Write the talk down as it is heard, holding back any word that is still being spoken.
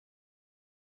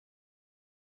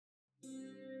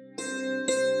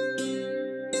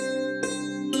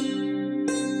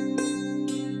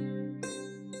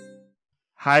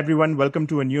Hi, everyone. Welcome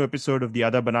to a new episode of the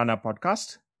Other Banana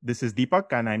podcast. This is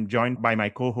Deepak, and I'm joined by my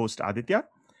co host Aditya.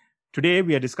 Today,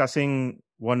 we are discussing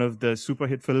one of the super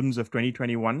hit films of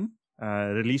 2021,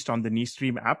 released on the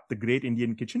Neestream app, The Great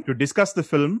Indian Kitchen. To discuss the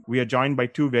film, we are joined by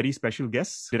two very special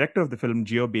guests, director of the film,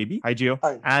 Gio Baby. Hi, Gio.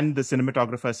 Hi. And the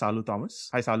cinematographer, Salu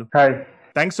Thomas. Hi, Salu. Hi.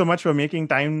 Thanks so much for making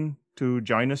time to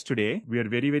join us today. We are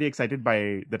very, very excited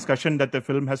by the discussion that the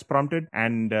film has prompted,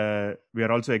 and we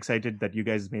are also excited that you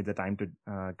guys made the time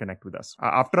to connect with us.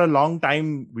 After a long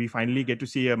time, we finally get to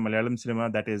see a Malayalam cinema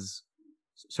that is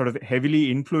sort of heavily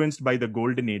influenced by the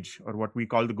golden age, or what we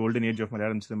call the golden age of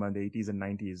Malayalam cinema in the 80s and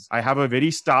 90s. I have a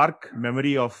very stark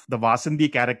memory of the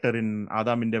Vasanthi character in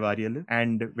Adaminte Variyal,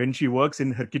 and when she works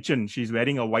in her kitchen, she's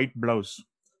wearing a white blouse.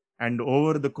 And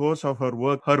over the course of her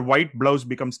work, her white blouse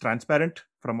becomes transparent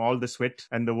from all the sweat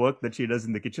and the work that she does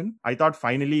in the kitchen. I thought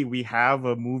finally we have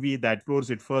a movie that explores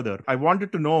it further. I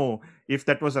wanted to know if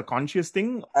that was a conscious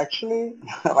thing. Actually,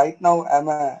 right now I'm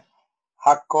a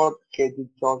hardcore KG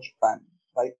George fan.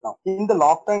 Right now, in the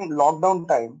lockdown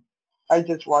time, I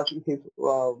just watched his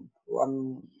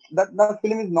one. That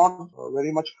film is not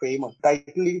very much famous.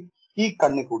 Title is E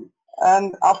Kannikudi,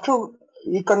 and after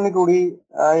E Kannikudi,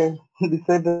 I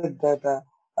decided that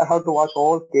I have to watch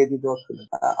all KG George films.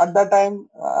 At that time,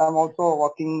 I'm also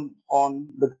working on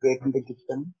The Great Indian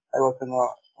Kitchen. I was in a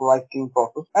writing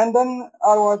process, and then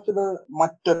I watched the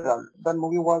Matteral. That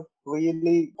movie was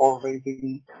really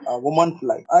already a woman's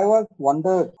life. I was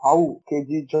wondered how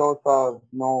KG Joes are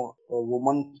a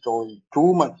woman's story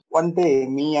too much. One day,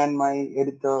 me and my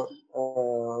editor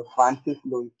Francis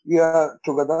Louis, we are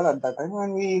together at that time,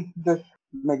 and we just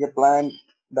make a plan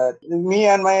that me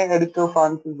and my editor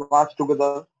Francis watch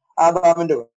together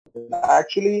Adaminte Variyal.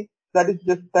 Actually, that is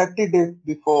just 30 days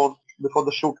before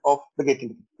the shoot of the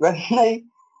Getting.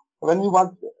 When we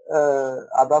watched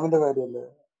Adaminte Variyal,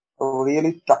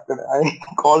 really stuck it. I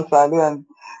called Salu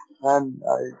and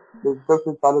I discussed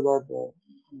with Salu that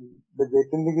the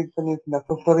Getting Kitchen is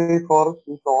necessary for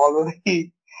it's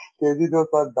already KG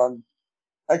are done.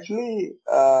 Actually,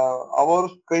 our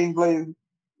screenplay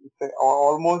is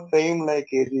almost same like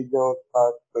KG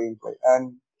screenplay,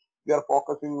 and we are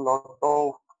focusing a lot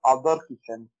of other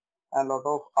kitchens and lot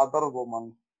of other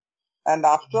women. And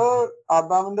after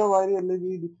Adaminte Variyal,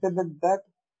 we decided that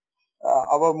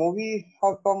our movie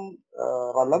has some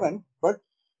relevance, but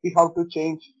we have to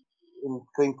change in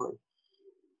screenplay.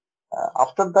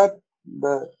 After that,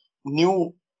 the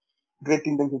new Great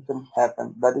Indian Kitchen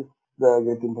happened. That is the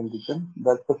Great Indian Kitchen.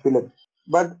 That's the film.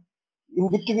 But in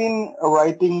between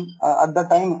writing, at that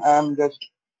time, I am just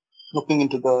looking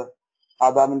into the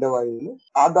Adaminte Variyal.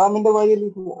 Adaminte Variyal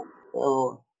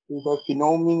is a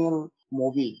phenomenal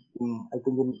movie. I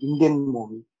think an Indian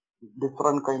movie.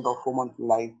 Different kind of woman's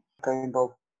life, kind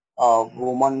of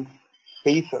woman's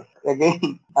faces.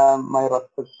 Again, my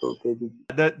respect to KG.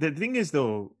 The thing is,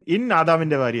 though, in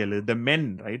Adaminte Variyal, the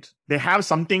men, right, they have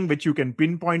something which you can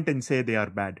pinpoint and say they are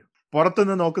bad.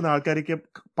 പുറത്തുനിന്ന് നോക്കുന്ന ആൾക്കാർക്ക്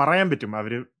പറയാൻ പറ്റും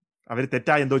അവർ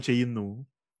തെറ്റായി എന്തോ ചെയ്യുന്നു.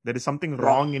 There is something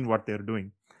wrong in what they are doing.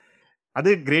 അത്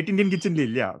great Indian കിച്ചണിൽ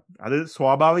ഇല്ല. അത്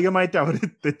സ്വാഭാവികമായിട്ട് അവർ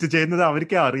തെറ്റ് ചെയ്യുന്നത്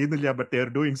അവർക്കേ അറിയുന്നില്ല. But they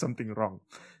are doing something wrong.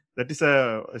 That is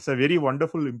a very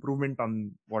wonderful improvement on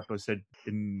what was said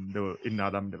in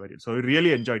Adaminte Variyal. So I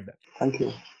really enjoyed that. Thank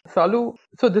you. Salu,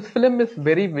 so this film is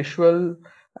very visual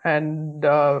and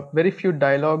very few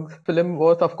dialogues. Film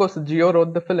was, of course, Gio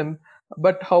wrote the film,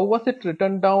 but how was it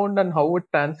written down and how it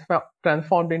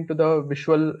transformed into the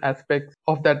visual aspects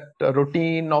of that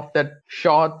routine, of that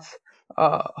shots?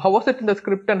 How was it in the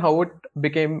script and how it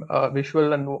became visual,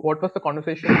 and what was the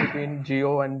conversation between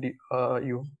Gio and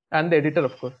you and the editor,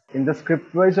 of course? In the script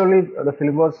wise only, the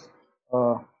film was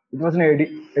it was an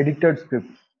edited script.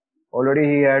 Already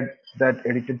he had that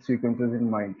edited sequences in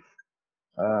mind.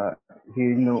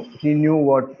 He knew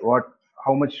what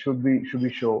how much should we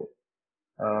show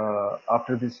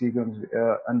after this sequence,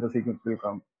 and the sequence will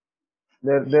come.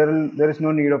 There is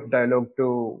no need of dialogue to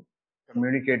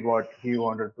communicate what he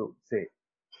wanted to say.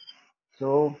 So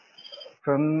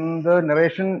from the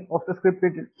narration of the script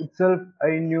itself,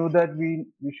 I knew that we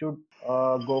should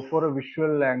go for a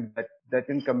visual language that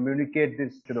can communicate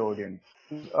this to the audience.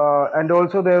 And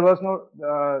also there was no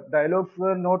dialogues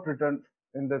were not written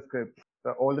in the script.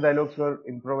 All the dialogues were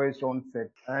improvised on set.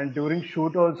 And during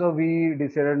shoot also we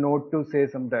decided not to say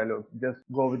some dialogue, just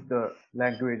go with the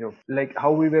language of like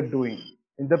how we were doing.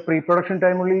 In the pre-production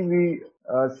time only we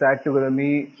sat together, me,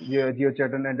 Gio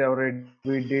Chetan and our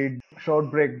we did short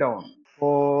breakdown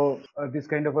for this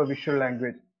kind of a visual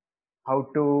language, how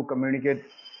to communicate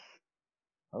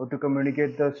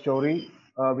the story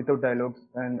without dialogues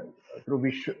and through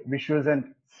visuals and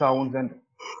sounds and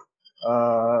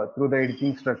through the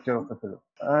editing structure of the film.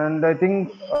 And I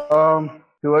think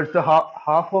towards the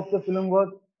half of the film was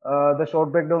the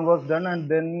short breakdown was done, and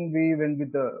then we went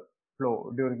with the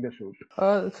flow during the shoot.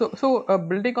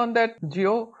 Building on that,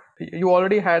 Gio, you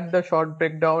already had the short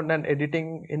breakdown and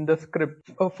editing in the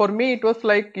script. For me, it was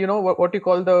like, what you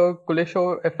call the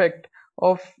Kulesho effect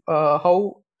of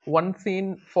how one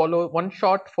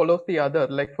shot follows the other.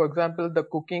 Like, for example, the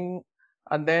cooking,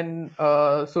 and then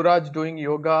Suraj doing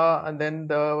yoga, and then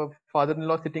the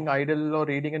father-in-law sitting idle or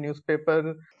reading a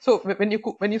newspaper. So when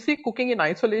you see cooking in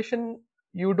isolation,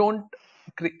 you don't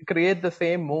create the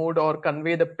same mood or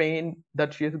convey the pain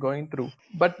that she is going through.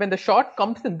 But when the shot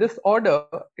comes in this order,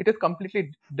 it is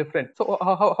completely different. So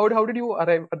how did you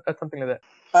arrive at something like that?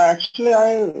 Actually,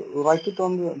 I write it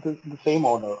on the same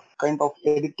order, kind of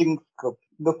editing script.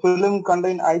 The film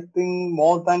contain, I think,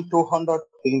 more than 200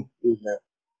 scenes is there.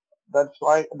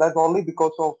 That's only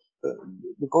because of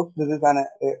because this is an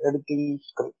editing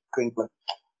screenplay.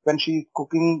 When she's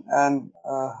cooking and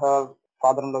her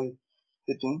father-in-law is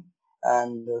sitting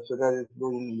and Surya is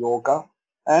doing yoga,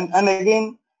 and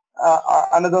again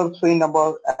another scene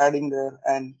number adding there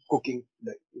and cooking.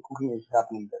 The cooking is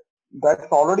happening there.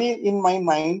 That's already in my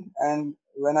mind, and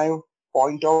when I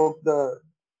point out the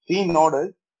scene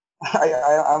orders,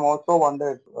 I'm also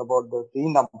wondered about the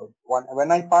scene number.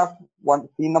 When I pass one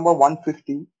scene number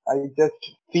 150, I just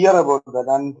fear about that,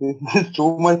 and this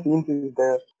too much scenes is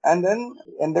there. And then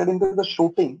entered into the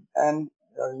shooting, and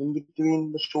in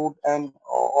between the shoot and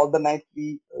all the night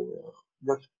we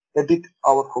just edit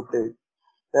our footage.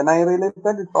 Then I realized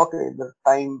that it's okay. The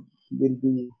time will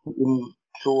be in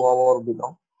 2 hours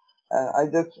below. I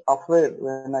just afraid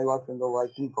when I was in the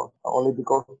writing process, only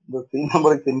because the scene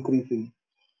number is increasing.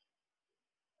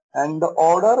 And the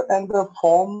order and the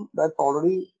form that's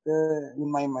already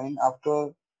in my mind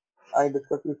after I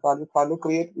discussed with Salu. Salu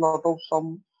create a lot of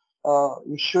some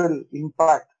visual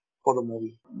impact for the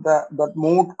movie. That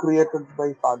mood created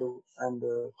by Salu and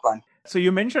Frank. So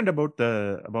you mentioned about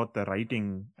the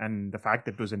writing and the fact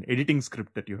that it was an editing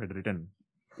script that you had written.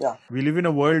 Yeah. We live in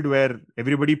a world where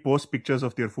everybody posts pictures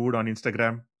of their food on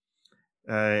Instagram.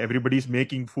 Everybody's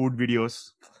making food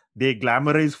videos. They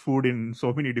glamorize food in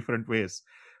so many different ways,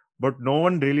 but no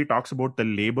one really talks about the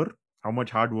labor, how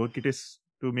much hard work it is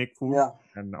to make food, Yeah.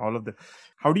 and all of the.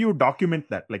 How do you document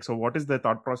that? Like, so what is the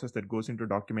thought process that goes into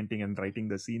documenting and writing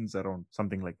the scenes around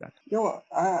something like that?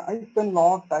 I spent a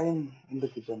lot of time in the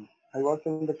kitchen. I was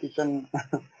in the kitchen.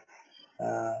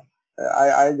 uh,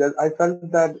 I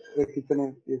felt that the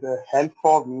kitchen is a help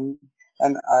for me,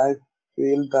 and I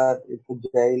feel that it's a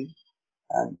jail.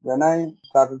 And when I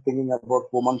started thinking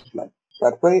about women's life,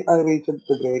 that's why I reached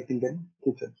the Great Indian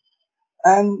Kitchen.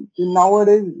 And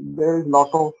nowadays there is lot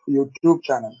of YouTube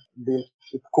channels deals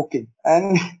with cooking,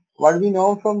 and what we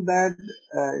know from that,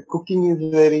 cooking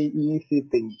is very easy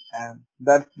thing, and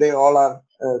that they all are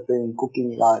saying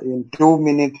cooking in 2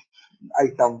 minutes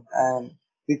item, and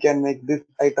we can make this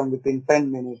item within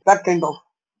 10 minutes. That kind of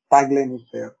tagline is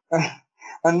there.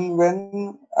 And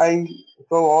when I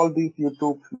saw all these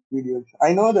YouTube videos,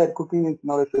 I know that cooking is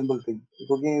not a simple thing.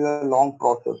 Cooking is a long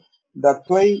process. That's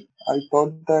why I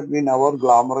thought that we never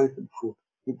glamorize food.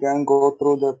 We can go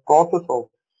through the process of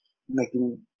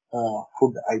making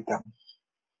food items.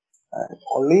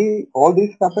 Only all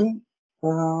this happened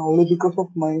only because of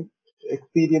my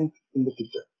experience in the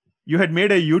kitchen. You had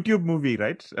made a YouTube movie,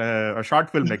 right? A short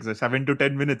film, like 7 to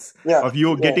 10 minutes Yeah, of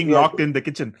you getting yes. locked in the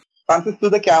kitchen. Francis to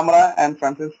the camera, and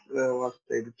Francis was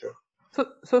the editor.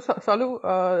 Salu,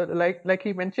 like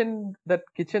he mentioned, that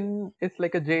kitchen is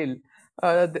like a jail.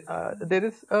 There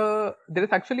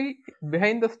is actually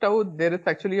behind the stove, there is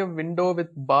actually a window with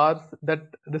bars that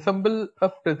resemble a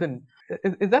prison.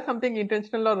 Is that something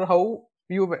intentional, or how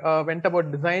you went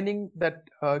about designing that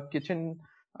kitchen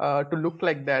to look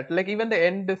like that? Like even the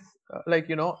end is like,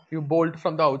 you bolt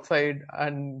from the outside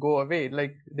and go away,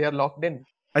 like they are locked in.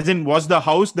 As in, was the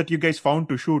house that you guys found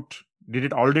to shoot, did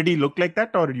it already look like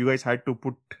that, or you guys had to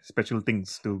put special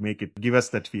things to make it give us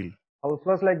that feel? House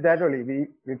was like that only.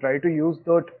 We try to use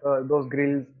those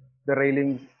grills, the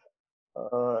railings,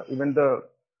 even the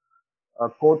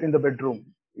coat in the bedroom.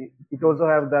 It also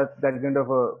have that kind of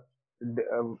a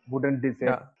wooden design.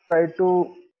 Yeah. Try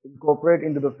to incorporate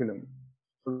into the film.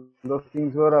 So those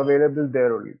things were available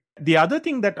there only. The other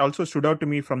thing that also stood out to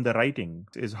me from the writing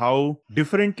is how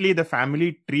differently the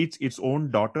family treats its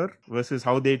own daughter versus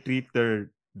how they treat the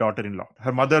daughter-in-law.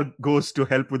 Her mother goes to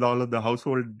help with all of the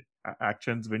household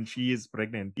actions when she is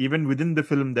pregnant. Even within the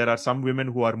film, there are some women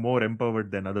who are more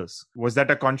empowered than others. Was that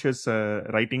a conscious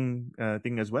writing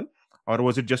thing as well? Or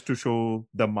was it just to show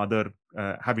the mother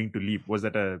having to leave? Was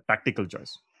that a tactical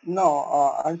choice?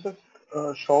 No, I just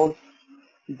showed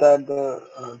that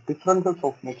the differences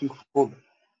of making food.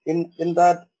 In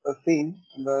that scene,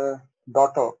 the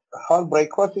daughter, her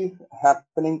breakfast is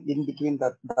happening in between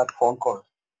that phone call.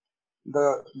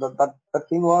 That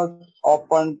scene was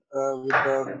opened with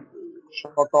a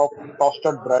shot of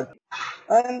toasted bread,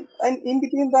 and in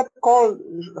between that call,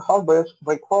 her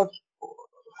breakfast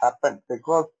happened.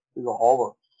 Breakfast is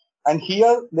over, and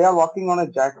here they are working on a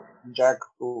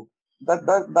jackfruit. That's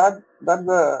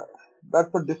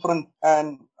the difference,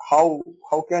 and how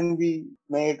can we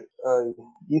made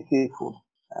easy food,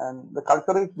 and the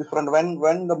culture is different.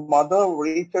 When the mother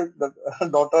reaches the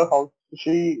daughter house,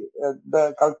 she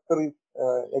the culture is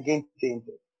again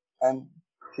changes, and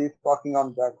she's working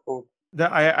on jackfruit.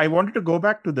 I wanted to go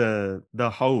back to the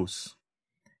house.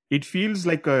 It feels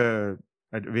like a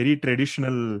very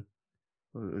traditional,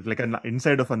 like an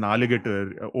inside of an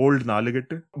alligator, old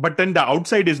alligator. But then the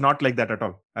outside is not like that at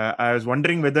all. I was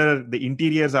wondering whether the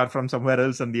interiors are from somewhere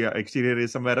else and the exterior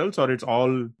is somewhere else, or it's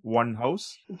all one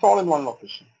house. It's all in one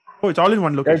location. Oh, it's all in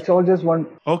one Yeah, location. it's all just one.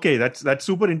 Okay, that's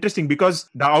super interesting because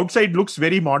the outside looks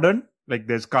very modern. Like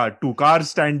there's two cars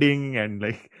standing and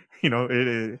like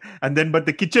and then but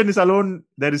the kitchen is alone.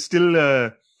 There is still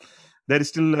an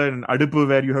adupu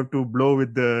where you have to blow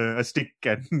with a stick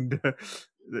and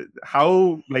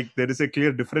how like there is a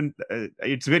clear different.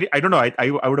 It's very I don't know. I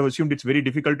would have assumed it's very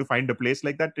difficult to find a place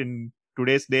like that in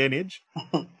today's day and age.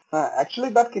 Actually,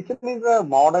 that kitchen is a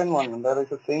modern one. There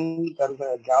is a sink, there is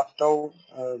a gas stove,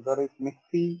 there is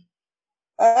mixie,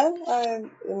 and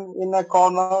in a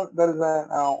corner there is an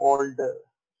old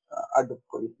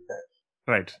adupu is there.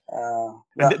 Right.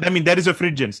 Yeah. I mean there is a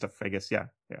fridge and stuff. I guess. Yeah.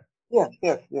 Yeah.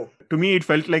 Yes. To me it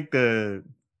felt like the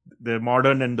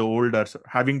modern and the old are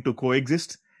having to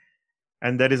coexist,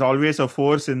 and there is always a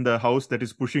force in the house that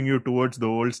is pushing you towards the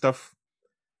old stuff,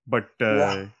 but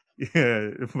Yeah.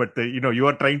 you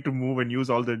are trying to move and use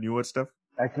all the newer stuff.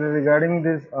 Actually, regarding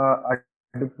this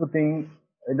Adupu thing,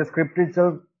 the script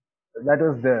itself that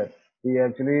was there. We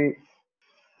actually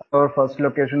our first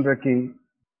location Raki.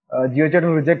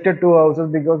 Geochan rejected two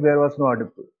houses because there was no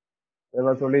Adupu. There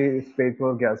was only space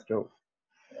for gas stove.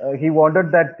 He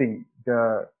wanted that thing.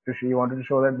 He wanted to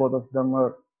show that both of them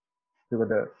are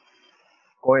together,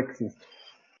 coexist.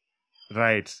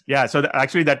 Right, yeah, so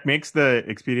actually that makes the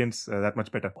experience that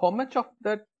much better. How much of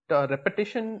that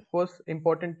repetition was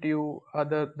important to you?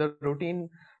 The routine,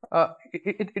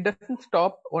 it doesn't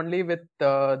stop only with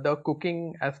the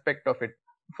cooking aspect of it.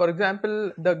 For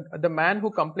example, the man who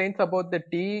complains about the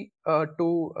tea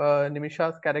to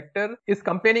Nimisha's character is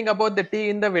complaining about the tea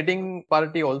in the wedding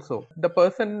party also. The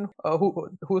person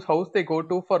whose house they go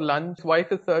to for lunch,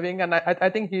 wife is serving, and I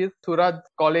think he is Suraj's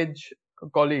college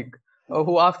colleague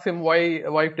who asks him why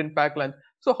wife didn't pack lunch.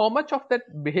 So how much of that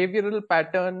behavioral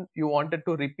pattern you wanted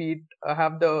to repeat,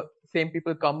 have the same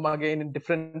people come again in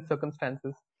different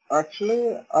circumstances?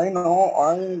 Actually, I know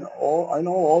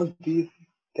all these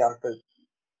characters.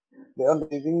 They are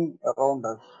living around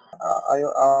us.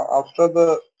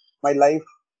 After my life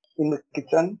in the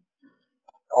kitchen,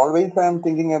 always I am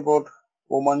thinking about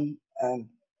women and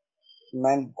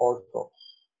men also.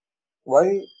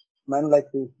 Why men like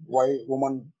this? Why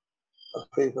women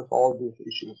faces all these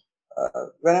issues?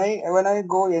 When I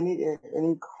go any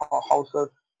houses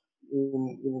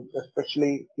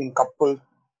especially in couples,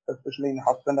 especially in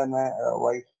husband and my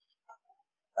wife,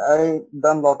 I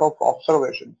done lot of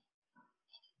observations.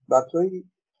 That's why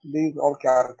these all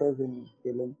characters in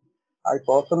film. I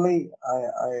personally,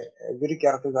 I every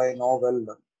characters I know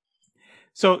well.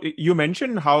 So you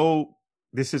mentioned how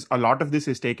this is a lot of this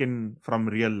is taken from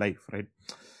real life, right?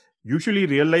 Usually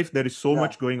real life there is so Yeah.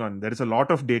 much going on, there is a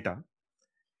lot of data.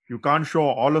 You can't show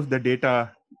all of the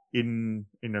data in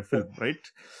a film,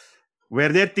 right? Were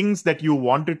there things that you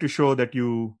wanted to show that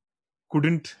you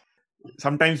couldn't?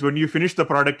 Sometimes when you finish the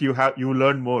product you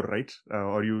learn more, right?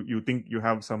 Or you think you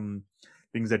have some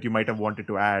things that you might have wanted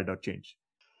to add or change.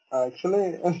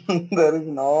 Actually, there is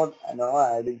no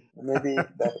adding. Maybe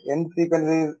that end sequence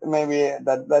is maybe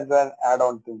that's an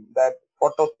add-on thing. That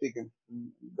photo sequence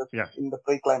Yeah. in the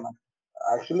pre-climax.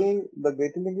 Actually, the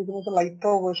dating thing is a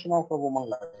lighter version of a woman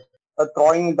life.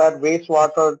 Throwing that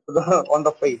wastewater on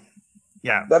the face.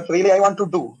 Yeah. That's really I want to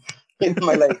do in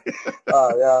my life.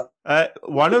 Yeah.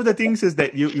 One of the things is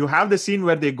that you have the scene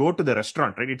where they go to the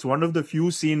restaurant, right? It's one of the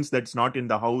few scenes that's not in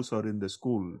the house or in the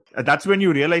school. That's when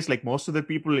you realize like most of the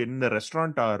people in the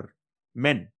restaurant are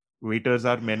men. Waiters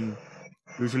are men.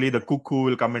 Usually the cook who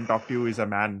will come and talk to you is a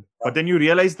man. But then you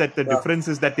realize that the difference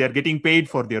is that they are getting paid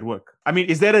for their work. I mean,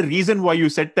 is there a reason why you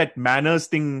set that manners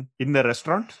thing in the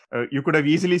restaurant? You could have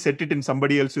easily set it in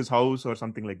somebody else's house or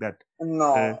something like that.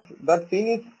 No, that thing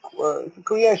is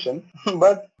creation,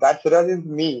 but that is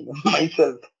me,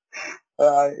 myself.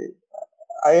 Uh,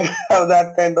 I have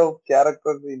that kind of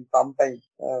character in some time.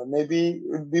 Maybe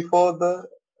before the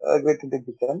Great Indian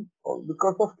Kitchen.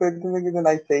 Because of Great Indian Kitchen,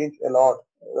 I changed a lot.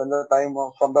 When the time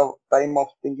of, from the time of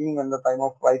thinking and the time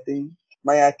of writing,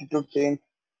 my attitude changed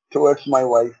towards my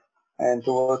wife and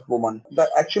towards woman. That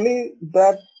actually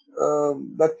that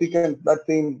chicken, that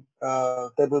scene,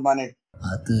 table manage,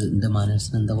 അത് എൻ്റെ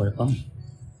മനസ്സിന് എന്താ കുഴപ്പം?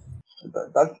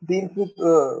 that deals with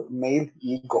male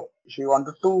ego. She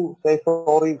wanted to say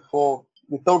sorry for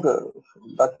without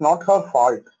that's not her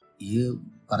fault. ഈ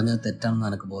പറഞ്ഞത് തെറ്റാണെന്ന്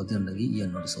എനിക്ക് ബോധ്യമുണ്ടെങ്കിൽ ഈ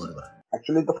എന്നോട് സോറി പറ.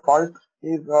 Actually, the fault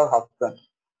is her husband,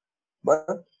 but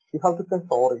she has to say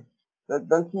sorry.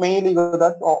 That's male ego.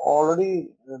 That's already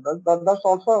that's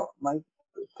also my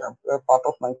part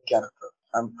of my character.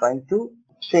 I'm trying to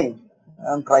change.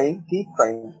 I'm trying, keep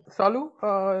trying. Salu,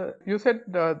 you said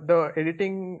the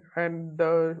editing and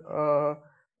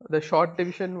the short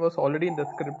division was already in the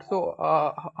script. So,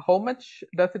 how much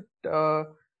does it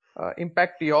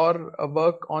impact your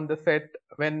work on the set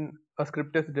when a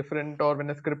script is different or when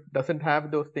a script doesn't have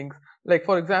those things? Like,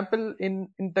 for example, in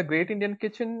the Great Indian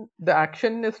Kitchen, the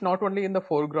action is not only in the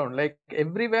foreground. Like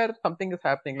everywhere, something is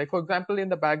happening. Like, for example, in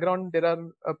the background, there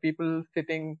are people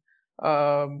sitting.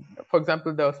 For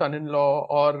example, the son-in-law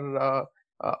or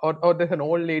there's an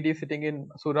old lady sitting in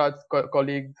Suraj's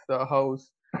colleague's house.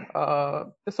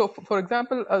 So, for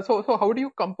example, so how do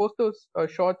you compose those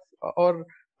shots, or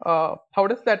how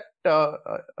does that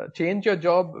change your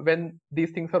job when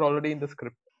these things are already in the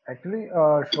script? Actually,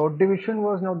 short division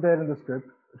was not there in the script.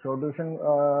 Short division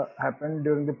happened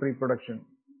during the pre-production.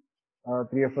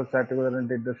 Three of us sat together and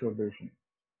did the short division.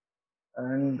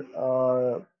 And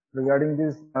regarding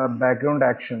this background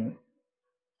action,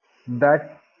 that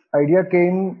idea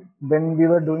came when we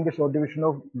were doing the short division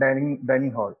of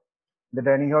dining hall. The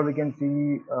dining hall, we can see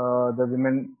the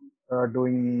women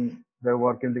doing their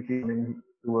work in the kitchen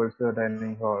towards the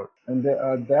dining hall, and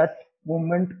that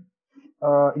moment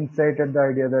incited the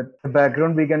idea that the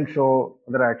background we can show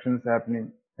other actions happening,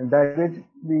 and that which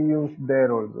we used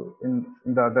there also in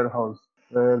the other house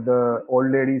where the old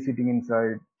lady is sitting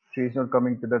inside. She is not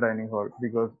coming to the dining hall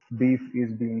because beef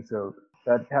is being served.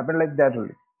 That happened like that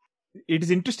only. It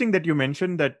is interesting that you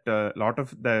mentioned that a lot of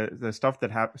the stuff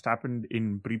that happened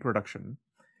in pre-production.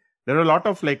 There are a lot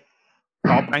of like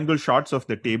top angle shots of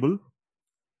the table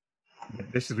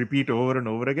that just repeat over and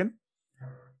over again.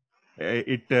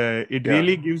 It Yeah.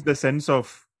 really gives the sense of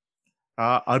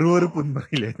அருவருப்புன்னு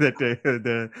പറയില്ലേ, that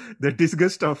the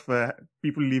disgust of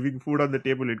people leaving food on the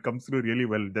table. It comes through really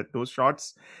well. That those shots,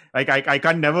 like I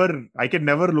can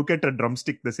never look at a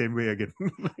drumstick the same way again.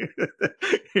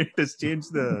 It has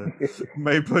changed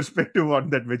my perspective on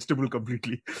that vegetable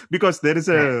completely, because there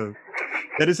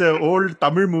is a old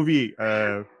Tamil movie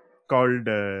called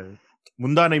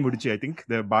Mundanai Mudichi, I think.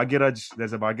 There's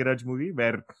a Bhagyaraj movie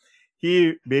where he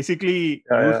basically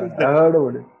uses I heard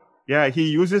about it. yeah, he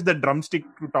uses the drumstick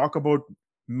to talk about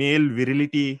male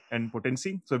virility and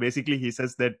potency. So basically, he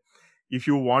says that if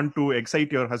you want to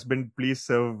excite your husband, please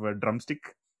serve a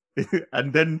drumstick.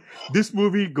 And then this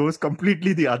movie goes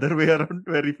completely the other way around,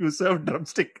 where if you serve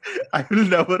drumstick, I will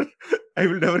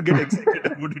never get excited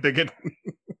about it again.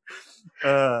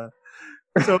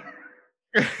 So,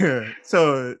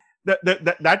 so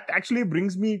that actually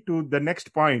brings me to the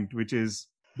next point, which is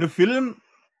the film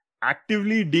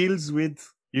actively deals with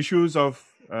issues of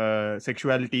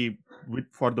sexuality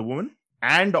for the woman,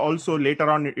 and also later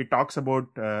on it talks about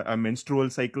a menstrual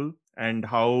cycle and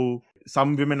how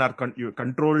some women are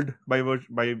controlled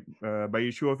by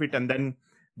issue of it. And then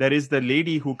there is the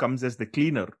lady who comes as the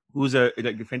cleaner, who's a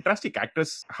fantastic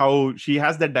actress. How she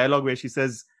has that dialogue where she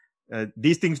says,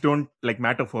 these things don't like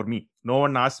matter for me. No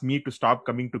one asked me to stop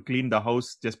coming to clean the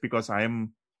house just because I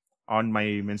am on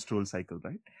my menstrual cycle,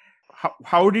 right?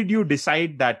 How did you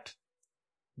decide that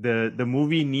the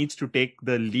movie needs to take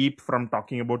the leap from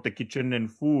talking about the kitchen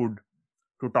and food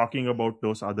to talking about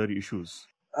those other issues?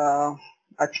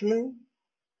 Actually,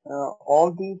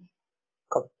 all these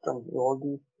customs,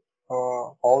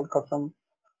 all customs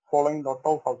following lot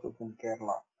of houses in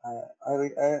Kerala.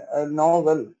 I know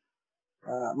well.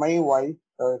 My wife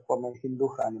from a Hindu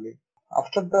family.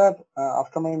 After that,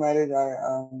 after my marriage, I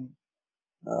am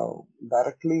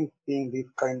directly seeing these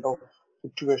kind of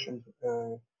situations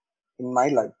in my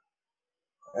life.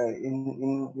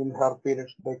 In her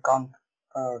periods, they can't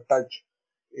touch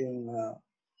in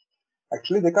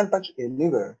Actually, they can touch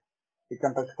anywhere. They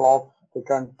can touch cloth. They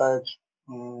can touch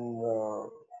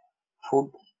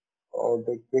food. Or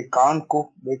they can't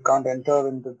cook. They can't enter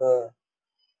into the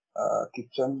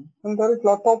kitchen. And there is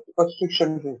lot of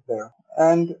restrictions is there.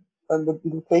 And at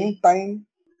the same time,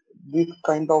 this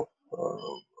kind of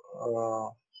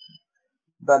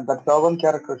that servant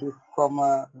character is from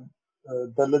a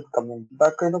Dalit community.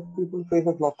 That kind of people face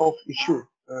a lot of issues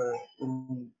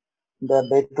in their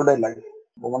day-to-day life,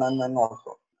 women and men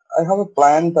also. I have a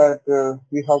plan that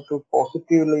we have to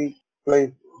positively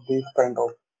place these kind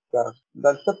of characters.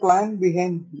 That's the plan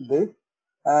behind this,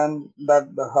 and that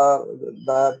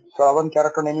servant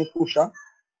character name is Usha.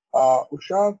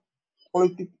 Usha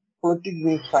politics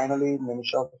is finally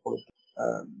Nimisha politics.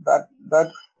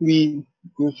 That we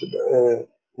used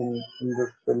in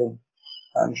this film,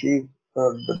 and she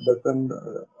doesn't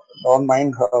don't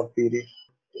mind her period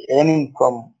earning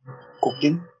from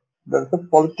cooking. There's a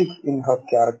politics in her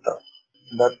character.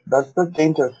 That's the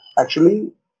changes.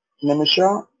 Actually,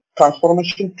 Nimisha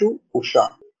transformation to Usha.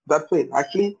 That's it.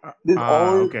 Actually, this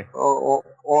Okay.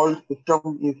 all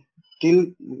system is still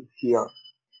here.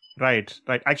 Right.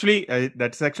 Actually,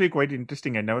 that's actually quite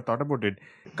interesting. I never thought about it.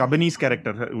 Kabani's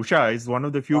character, Usha, is one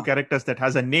of the few Yeah. characters that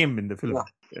has a name in the Yeah. film.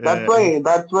 That's why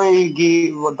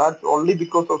that's only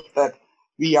because of that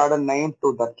we add a name to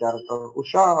that character.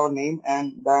 Usha, our name, and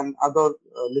then other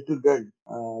little girl,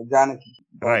 Janaki.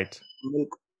 That Right.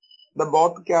 milk. The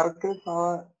both characters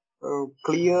have a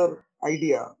clear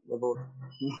idea about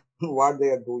what they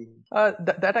are doing.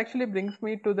 That actually brings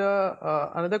me to the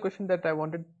another question that I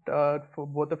wanted for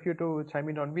both of you to chime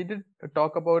in on. We did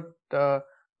talk about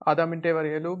Adaminte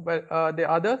Varielu, but the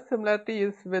other similarity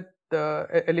is with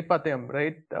Elipatayam,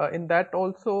 right? In that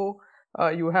also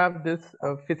you have this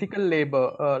physical labor.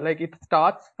 Like it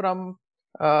starts from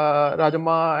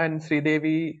Rajama and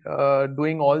Sridevi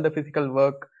doing all the physical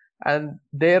work, and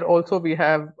there also we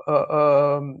have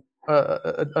a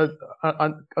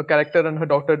character and her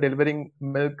daughter delivering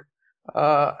milk,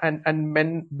 and men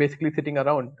basically sitting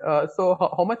around. So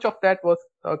how much of that was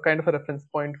kind of a reference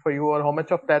point for you, or how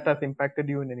much of that has impacted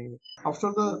you in any way?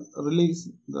 After the release,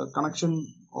 the connection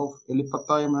of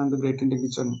Elipatayam and the Great Indian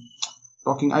Kitchen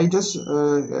talking, I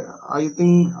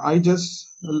think I just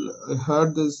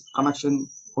heard this connection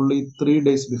only 3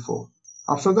 days before.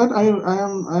 After that, I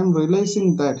am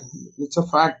realizing that it's a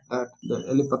fact that the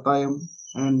Elipatayam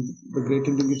and the Great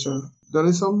Indian Kitchen, there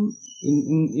is some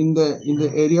in the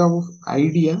area of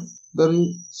idea, there is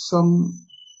some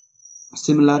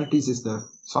similarities is there.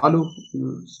 Salu,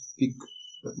 you speak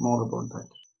more about that.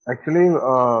 Actually,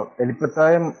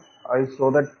 Elipatayam, I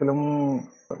saw that film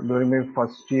during my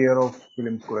first year of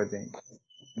film school, I think,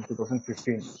 in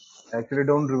 2015. I actually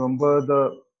don't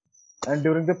remember and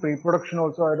during the pre-production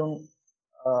also,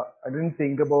 I didn't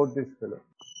think about this film.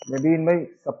 Maybe in my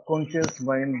subconscious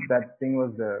mind, that thing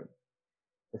was there.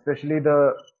 Especially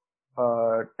the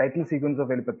title sequence of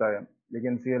Elipatayam. We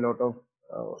can see a lot of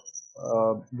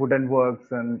wooden works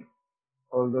and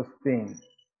all those things.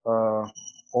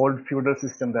 Old feudal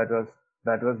system that was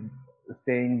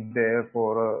staying there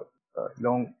for a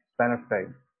long span of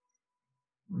time.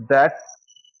 That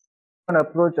an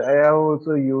approach I have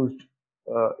also used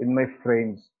in my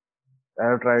frames. I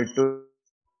have tried to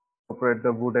operate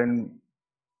the wooden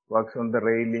works on the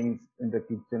railings in the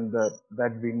kitchen,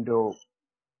 that window,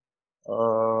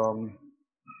 um,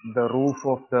 the roof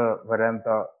of the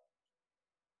veranda,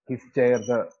 his chair,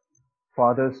 the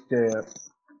father's chair,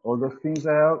 all those things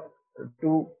I have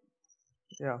to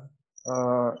Yeah.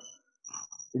 uh,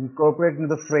 incorporate in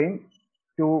the frame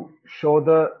to show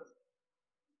the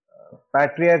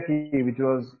patriarchy,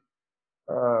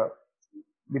 uh,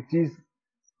 which is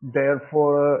there for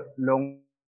a long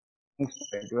time.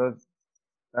 Because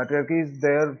patriarchy is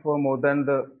there for more than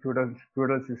the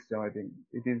feudal system. I think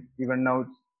it is even now.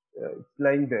 It's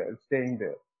lying there, it's staying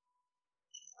there.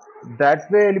 That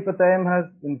way, Elipatayam has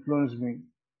influenced me.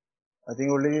 I think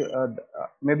only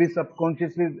maybe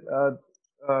subconsciously,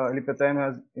 Elipatayam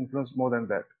has influenced more than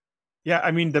that. Yeah,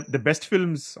 I mean the best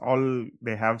films all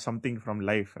they have something from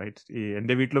life, right?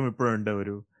 എൻ്റെ വീട്ടിലും ഇപ്പോഴും ഉണ്ട്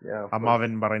ഒരു Yeah, of course.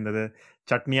 അമ്മാവൻ പറയുന്നത്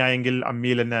ചട്നിയായെങ്കിൽ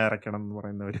അമ്മിയിൽ തന്നെ അരക്കണം എന്ന്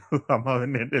പറയുന്ന ഒരു അമ്മാവൻ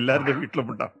എല്ലാവരുടെ വീട്ടിലും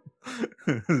ഉണ്ടാവും.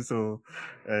 So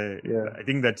Yeah. I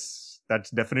think that's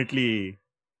definitely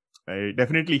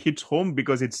hits home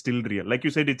because it's still real. Like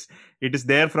you said, it is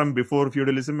there from before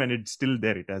feudalism and it's still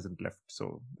there. It hasn't left. So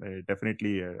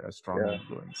definitely a strong Yeah.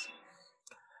 influence.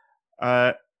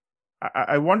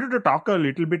 I wanted to talk a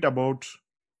little bit about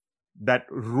that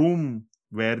room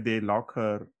where they lock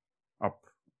her up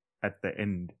at the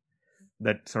end.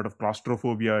 That sort of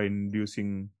claustrophobia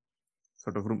inducing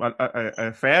sort of room.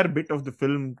 A fair bit of the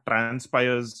film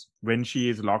transpires when she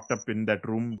is locked up in that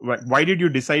room. Why did you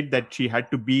decide that she had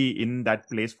to be in that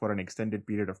place for an extended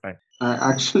period of time?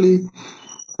 Actually,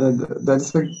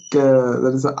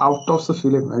 that is out of the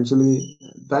film. Actually,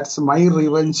 that's my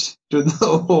revenge to the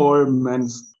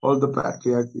all the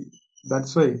patriarchy.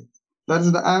 That's why. That's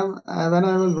the when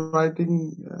I was writing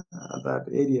that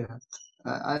area,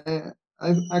 I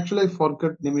actually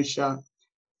forgot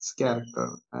Nimisha's character,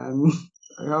 and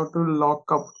I have to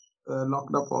locked up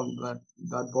on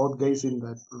that both guys in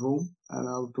that room, and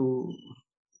I have to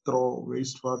throw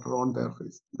wastewater on their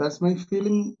face. That's my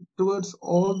feeling towards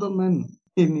all the men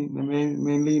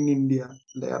mainly in India.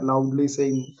 They are loudly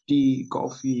saying tea,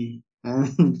 coffee,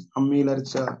 and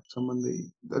അമ്മിയിലരച്ച ചമ്മന്തി.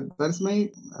 That's my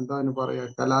എന്താണ് പറയാ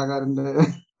കലാകാരന്റെ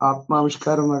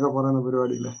ആത്മാവിഷ്കാരം എന്നൊക്കെ പറയുന്ന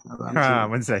പരിപാടിയില്ലേ അതാണ്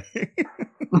മനസ്സിലായി.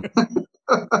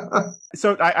 So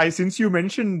I since you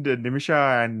mentioned Nimisha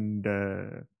and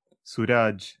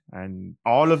Suraj and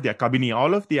all of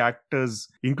the actors,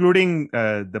 including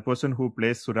the person who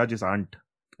plays Suraj's aunt,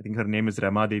 I think her name is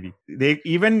Rama Devi. They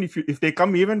even if they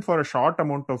come even for a short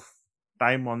amount of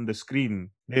time on the screen,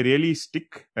 they really stick.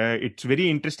 It's very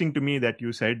interesting to me that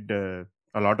you said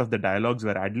a lot of the dialogues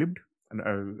were ad-libbed,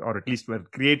 or at least were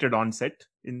created on set.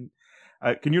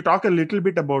 Can you talk a little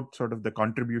bit about sort of the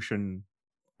contribution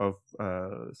of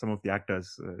some of the actors,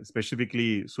 specifically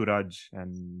Suraj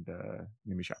and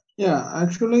Nimisha? Yeah,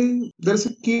 actually, there's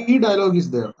a key dialogue is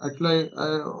there. Actually, I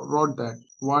wrote that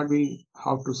what we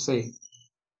have to say.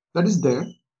 That is there,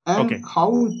 and how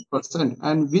it present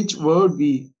and which word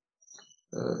we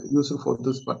use for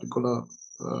this particular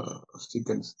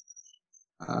sequence.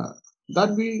 That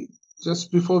we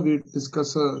just before we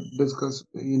discuss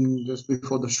in just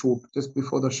before the shoot, just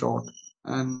before the shot,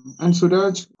 and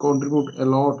Suraj contribute a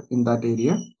lot in that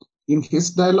area in his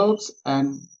dialogues and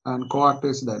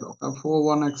co-actors dialogue. For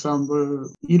one example,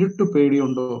 iruttu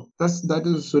pediyundo, that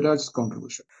is Suraj's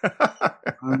contribution.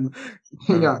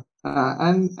 Yeah,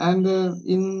 and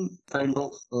in kind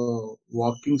of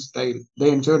walking style, they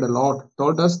enjoyed a lot.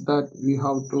 Told us that we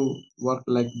have to work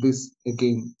like this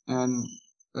again, and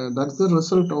that's the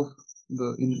result of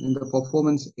in the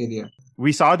performance area.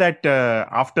 We saw that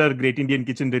after Great Indian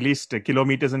Kitchen released,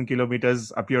 Kilometers and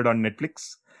Kilometers appeared on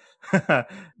Netflix.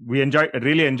 We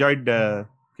really enjoyed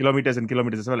Kilometers and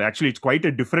Kilometers as well. Actually, it's quite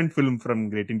a different film from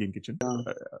Great Indian Kitchen.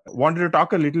 Wanted to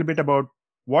talk a little bit about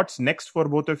what's next for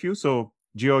both of you. So,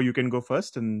 Gio, you can go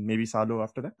first, and maybe Salu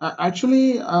after that. Actually,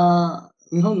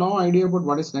 we have no idea about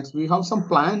what is next. We have some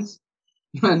plans.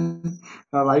 And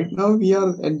right now we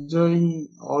are enjoying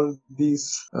all these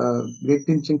Great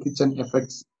Indian Kitchen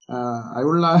effects. I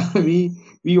will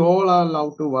we all are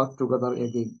allowed to work together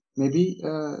again. Maybe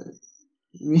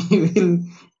we will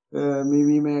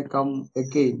we may come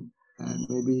again, and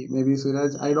maybe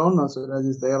Suraj. I don't know Suraj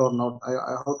is there or not.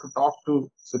 I have to talk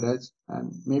to Suraj,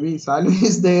 and maybe Salu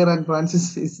is there and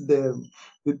Francis is there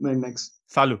with my next.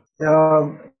 Salu.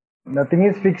 Nothing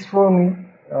is fixed for me.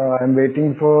 I'm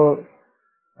waiting for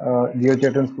Geo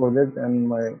Chetan's project, and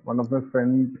one of my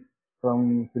friends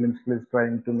from film school is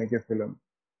trying to make a film.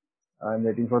 I'm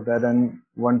waiting for that, and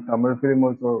one Tamil film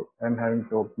also I'm having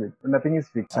talks with. But nothing is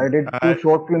fixed. I did 2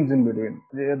 short films in between.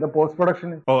 The post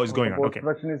production is it's going on. Post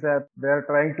production is that they are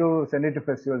trying to send it to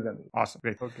festivals. And awesome,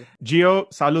 great. Okay. Gio,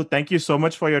 Salu, thank you so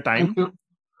much for your time. Thank you.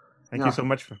 Thank you so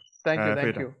much. Thank you.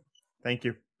 Thank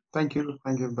you. Thank you.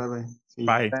 Bye bye.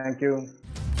 Bye. Thank you.